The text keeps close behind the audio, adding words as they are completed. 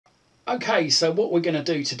Okay, so what we're going to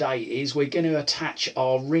do today is we're going to attach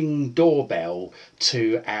our Ring Doorbell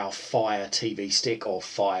to our Fire TV stick or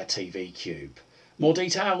Fire TV cube. More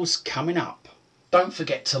details coming up. Don't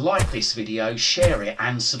forget to like this video, share it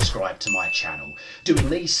and subscribe to my channel. Doing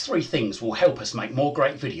these three things will help us make more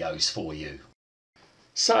great videos for you.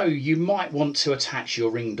 So you might want to attach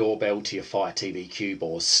your Ring Doorbell to your Fire TV cube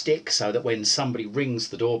or stick so that when somebody rings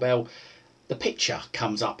the doorbell, the picture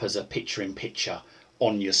comes up as a picture-in-picture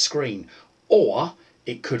on your screen. Or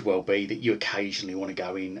it could well be that you occasionally want to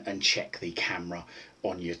go in and check the camera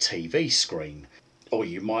on your TV screen. Or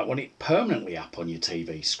you might want it permanently up on your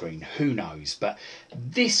TV screen, who knows. But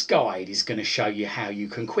this guide is going to show you how you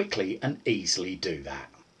can quickly and easily do that.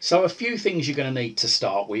 So a few things you're going to need to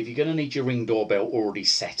start with. You're going to need your Ring Doorbell already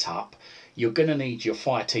set up. You're going to need your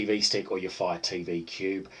Fire TV stick or your Fire TV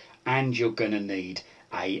cube. And you're going to need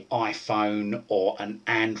an iPhone or an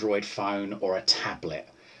Android phone or a tablet.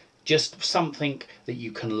 Just something that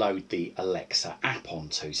you can load the Alexa app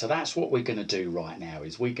onto. So that's what we're going to do right now,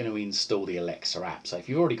 is we're going to install the Alexa app. So if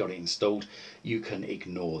you've already got it installed, you can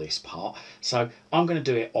ignore this part. So I'm going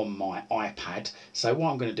to do it on my iPad. So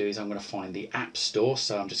what I'm going to do is I'm going to find the App Store.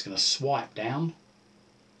 So I'm just going to swipe down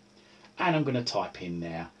and I'm going to type in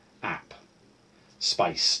there App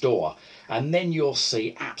Space Store. And then you'll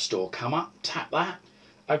see App Store come up. Tap that.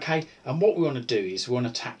 Okay, and what we want to do is we want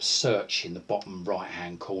to tap search in the bottom right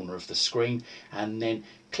hand corner of the screen and then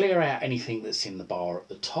clear out anything that's in the bar at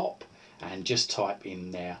the top and just type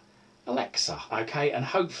in there Alexa. Okay, and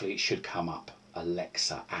hopefully it should come up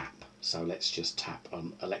Alexa app. So let's just tap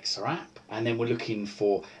on Alexa app and then we're looking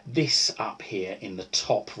for this up here in the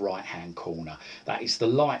top right hand corner. That is the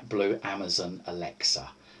light blue Amazon Alexa.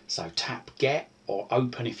 So tap get or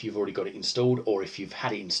open if you've already got it installed, or if you've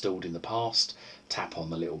had it installed in the past, tap on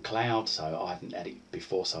the little cloud. So I haven't had it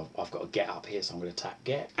before, so I've got to get up here, so I'm going to tap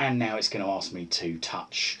get. And now it's going to ask me to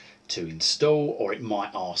touch to install, or it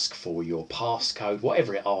might ask for your passcode.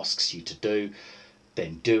 Whatever it asks you to do,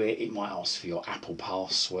 then do it. It might ask for your Apple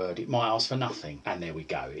password, it might ask for nothing, and there we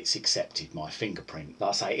go, it's accepted my fingerprint. Like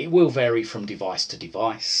I say, it will vary from device to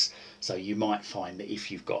device. So you might find that if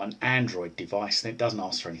you've got an Android device, then it doesn't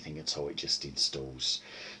ask for anything at all, it just installs.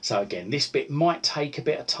 So again, this bit might take a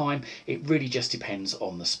bit of time. It really just depends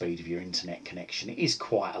on the speed of your internet connection. It is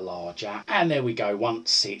quite a large app. And there we go,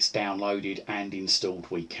 once it's downloaded and installed,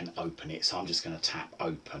 we can open it. So I'm just going to tap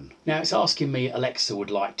open. Now it's asking me Alexa would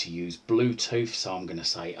like to use Bluetooth, so I'm going to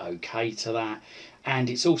say OK to that.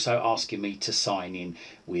 And it's also asking me to sign in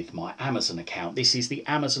with my Amazon account. This is the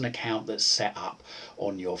Amazon account that's set up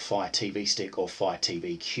on your Fire TV stick or Fire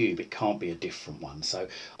TV cube. It can't be a different one. So,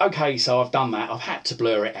 okay, so I've done that. I've had to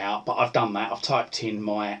blur it out, but I've done that. I've typed in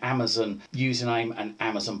my Amazon username and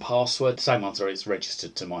Amazon password, same ones that it's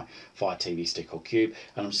registered to my Fire TV stick or cube,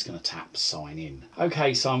 and I'm just going to tap sign in.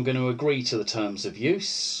 Okay, so I'm going to agree to the terms of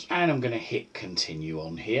use, and I'm going to hit continue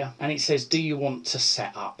on here. And it says, do you want to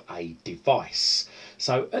set up a device?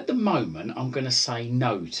 So at the moment, I'm going to say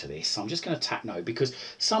no to this. I'm just going to tap no because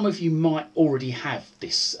some of you might already have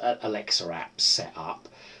this Alexa app set up.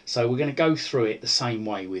 So we're going to go through it the same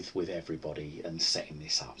way with everybody and setting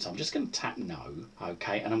this up. So I'm just going to tap no,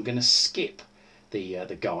 okay, and I'm going to skip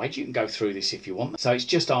the guide. You can go through this if you want. So it's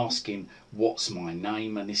just asking what's my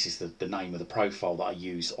name, and this is the name of the profile that I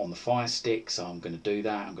use on the Fire Stick. So I'm going to do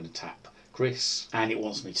that. I'm going to tap Chris, and it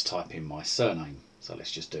wants me to type in my surname. So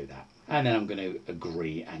let's just do that. And then I'm going to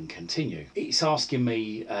agree and continue. It's asking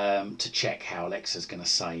me to check how Alexa's going to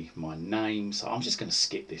say my name. So I'm just going to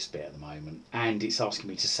skip this bit at the moment. And it's asking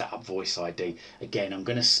me to set up voice ID. Again, I'm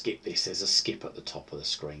going to skip this. There's a skip at the top of the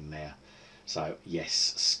screen there. So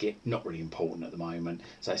yes, skip, not really important at the moment.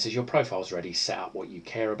 So it says your profile's ready, set up what you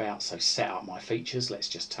care about. So set up my features. Let's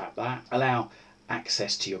just tap that. Allow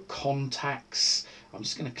access to your contacts. I'm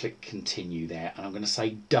just going to click continue there. And I'm going to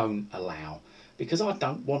say don't allow, because I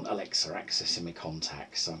don't want Alexa accessing my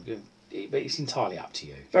contacts. So but it's entirely up to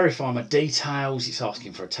you. Verify my details. It's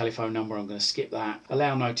asking for a telephone number. I'm going to skip that.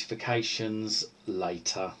 Allow notifications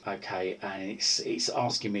later. Okay, and it's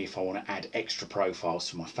asking me if I want to add extra profiles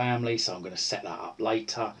to my family. So I'm going to set that up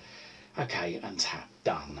later. Okay, and tap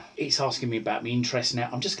done. It's asking me about my interests now.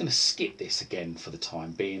 I'm just going to skip this again for the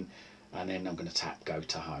time being. And then I'm going to tap go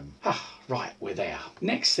to home. Right, we're there.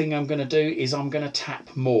 Next thing I'm going to do is I'm going to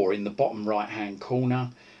tap more in the bottom right hand corner,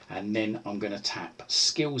 and then I'm going to tap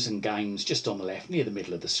skills and games just on the left near the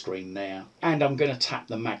middle of the screen there, and I'm going to tap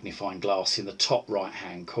the magnifying glass in the top right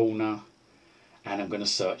hand corner, and I'm going to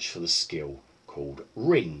search for the skill called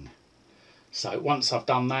Ring. So once I've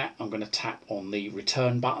done that, I'm going to tap on the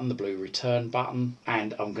return button, the blue return button,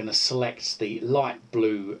 and I'm going to select the light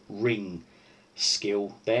blue Ring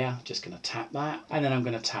skill there. Just going to tap that, and then I'm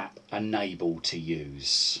going to tap enable to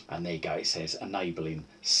use, and there you go, it says enabling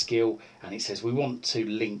skill, and it says we want to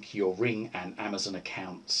link your Ring and Amazon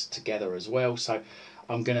accounts together as well, so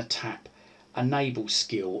I'm going to tap enable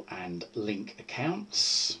skill and link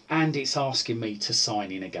accounts, and it's asking me to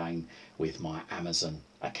sign in again with my Amazon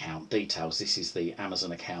account details. This is the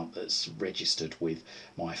Amazon account that's registered with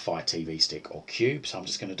my Fire TV Stick or Cube, so I'm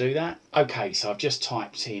just going to do that. Okay, so I've just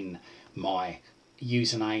typed in my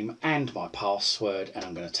username and my password, and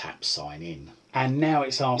I'm going to tap sign in. And now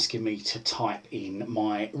it's asking me to type in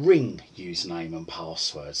my Ring username and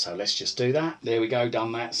password, so let's just do that. There we go,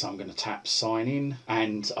 done that. So I'm going to tap sign in,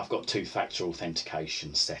 and I've got two-factor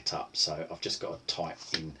authentication set up, so I've just got to type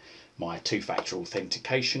in my two-factor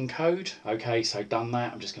authentication code. Okay, so done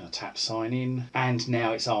that. I'm just going to tap sign in, and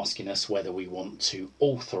now it's asking us whether we want to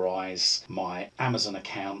authorize my Amazon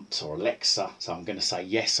account or Alexa. So I'm going to say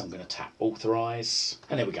yes. I'm going to tap authorize,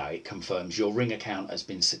 and there we go, it confirms your Ring account has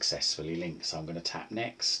been successfully linked. So I'm going to tap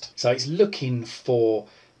next. So it's looking for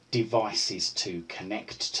devices to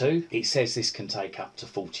connect to. It says this can take up to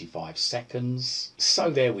 45 seconds. So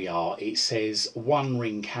there we are. It says one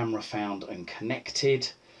Ring camera found and connected.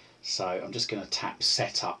 So I'm just going to tap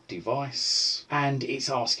set up device, and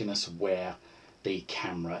it's asking us where the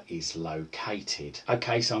camera is located.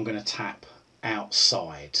 Okay, so I'm going to tap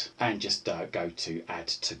outside and just go to add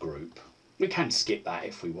to group. We can skip that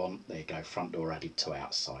if we want. There you go, front door added to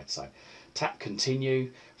outside. So tap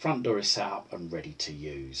continue, front door is set up and ready to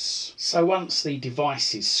use. So once the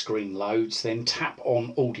devices screen loads, then tap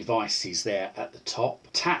on all devices there at the top.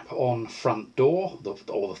 Tap on front door,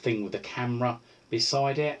 or the thing with the camera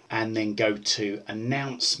beside it, and then go to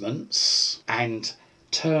announcements and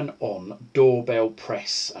turn on doorbell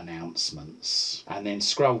press announcements, and then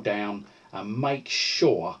scroll down and make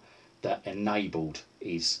sure that enabled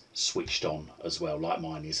is switched on as well, like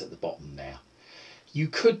mine is at the bottom there. You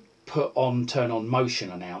could put on turn on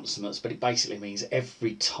motion announcements, but it basically means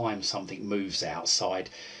every time something moves outside,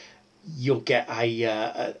 you'll get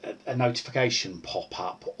a notification pop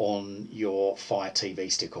up on your Fire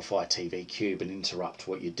TV Stick or Fire TV Cube and interrupt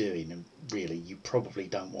what you're doing, and really you probably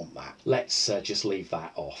don't want that. Let's just leave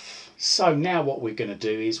that off. So now what we're going to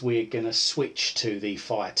do is we're going to switch to the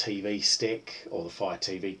Fire TV Stick or the Fire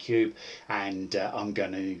TV Cube, and I'm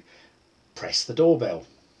going to press the doorbell.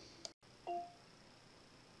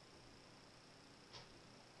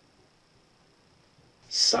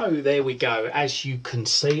 So there we go. As you can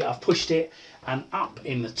see, I've pushed it, and up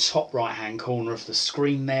in the top right hand corner of the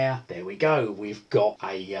screen there we go, we've got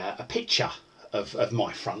a picture of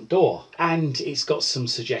my front door, and it's got some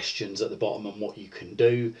suggestions at the bottom on what you can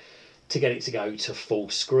do to get it to go to full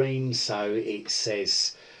screen. So it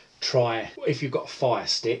says try, if you've got a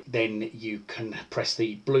Firestick, then you can press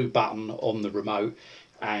the blue button on the remote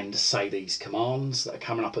and say these commands that are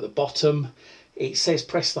coming up at the bottom. It says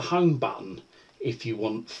press the home button if you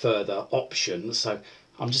want further options, so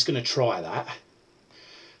I'm just going to try that.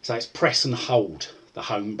 So it's press and hold the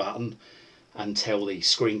home button until the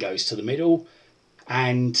screen goes to the middle,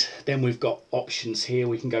 and then we've got options here.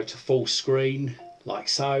 We can go to full screen like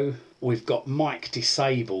so. We've got mic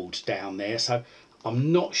disabled down there, so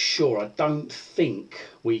I'm not sure, I don't think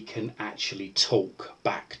we can actually talk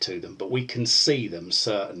back to them, but we can see them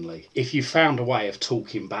certainly. If you found a way of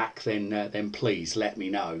talking back, then please let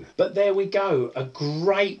me know. But there we go, a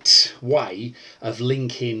great way of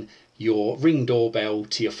linking your Ring doorbell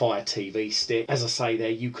to your Fire TV Stick. As I say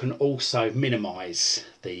there, you can also minimise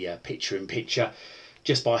the picture-in-picture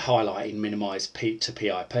just by highlighting minimise to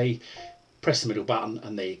PIP. Press the middle button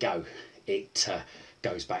and there you go. It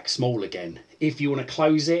goes back small again. If you want to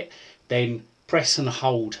close it, then press and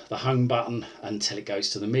hold the home button until it goes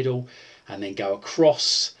to the middle, and then go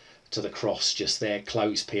across to the cross just there,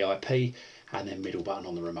 close PIP, and then middle button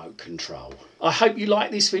on the remote control. I hope you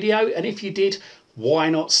liked this video, and if you did, why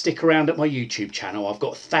not stick around at my YouTube channel? I've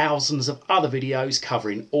got thousands of other videos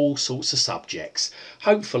covering all sorts of subjects.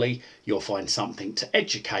 Hopefully you'll find something to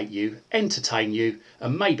educate you, entertain you,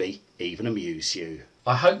 and maybe even amuse you.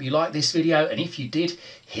 I hope you liked this video, and if you did,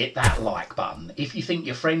 hit that like button. If you think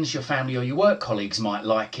your friends, your family or your work colleagues might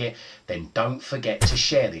like it, then don't forget to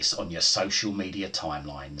share this on your social media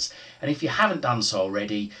timelines. And if you haven't done so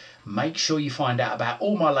already, make sure you find out about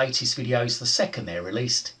all my latest videos the second they're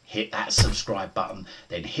released. Hit that subscribe button,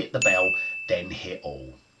 then hit the bell, then hit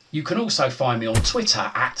all. You can also find me on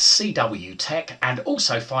Twitter at CWTech, and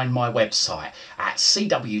also find my website at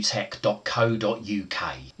cwtech.co.uk.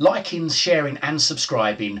 Liking, sharing and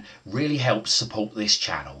subscribing really helps support this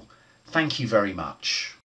channel. Thank you very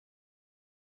much.